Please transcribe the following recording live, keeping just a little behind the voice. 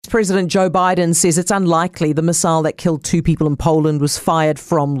President Joe Biden says it's unlikely the missile that killed 2 people in Poland was fired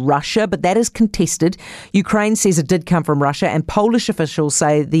from Russia, but that is contested. Ukraine says it did come from Russia, and Polish officials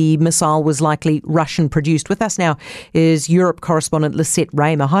say the missile was likely Russian-produced. With us now is Europe correspondent Lisette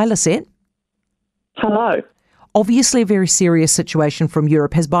Raymer. Hi, Lisette. Hello. Obviously a very serious situation from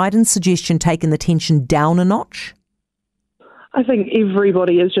Europe. Has Biden's suggestion taken the tension down a notch? I think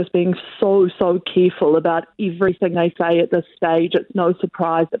everybody is just being so careful about everything they say at this stage. It's no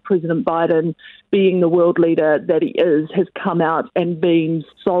surprise that President Biden, being the world leader that he is, has come out and been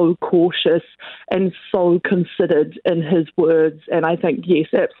so cautious and so considered in his words. And I think, yes,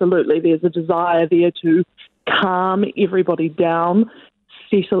 absolutely, there's a desire there to calm everybody down,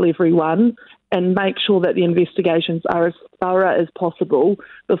 settle everyone, and make sure that the investigations are as thorough as possible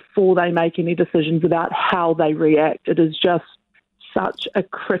before they make any decisions about how they react. It is just such a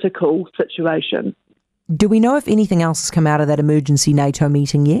critical situation. Do we know if anything else has come out of that emergency NATO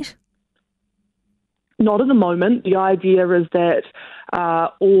meeting yet? Not at the moment. The idea is that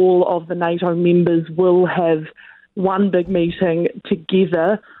all of the NATO members will have one big meeting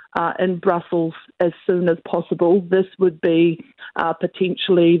together in Brussels as soon as possible. This would be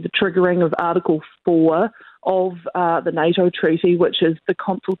potentially the triggering of Article 4 of the NATO treaty, which is the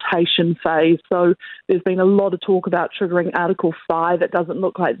consultation phase. So there's been a lot of talk about triggering Article 5. It doesn't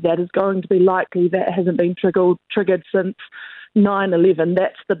look like that is going to be likely. That hasn't been triggered since 9/11.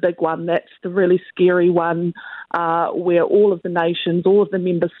 That's the big one. That's the really scary one where all of the nations, all of the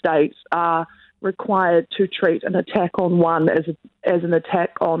member states are required to treat an attack on one as an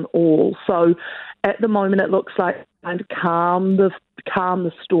attack on all. So at the moment it looks like trying to calm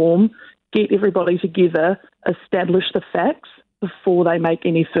the storm, get everybody together, establish the facts before they make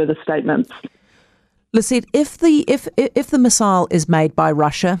any further statements. Lisette, if the missile is made by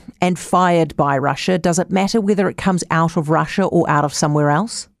Russia and fired by Russia, does it matter whether it comes out of Russia or out of somewhere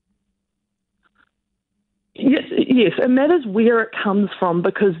else? Yes, it matters where it comes from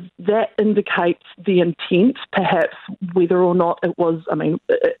because that indicates the intent, perhaps whether or not it was,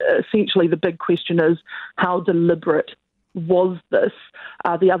 essentially the big question is how deliberate was this?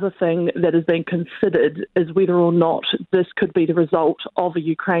 The other thing that is being considered is whether or not this could be the result of a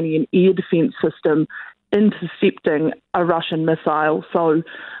Ukrainian air defence system intercepting a Russian missile. So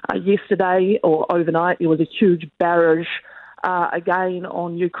yesterday or overnight there was a huge barrage again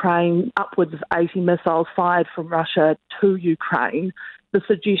on Ukraine, upwards of 80 missiles fired from Russia to Ukraine. The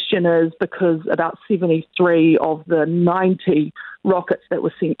suggestion is because about 73 of the 90 rockets that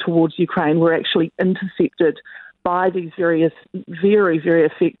were sent towards Ukraine were actually intercepted by these various very, very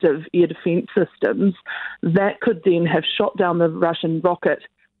effective air defence systems, that could then have shot down the Russian rocket,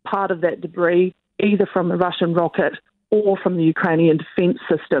 part of that debris, either from the Russian rocket or from the Ukrainian defence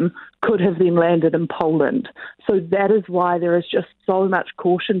system, could have then landed in Poland. So that is why there is just so much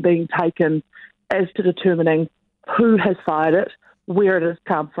caution being taken as to determining who has fired it, where it has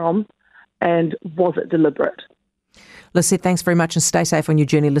come from, and was it deliberate. Lisette, thanks very much and stay safe on your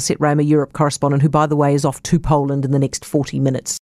journey. Lisette Raymer, Europe correspondent, who, by the way, is off to Poland in the next 40 minutes.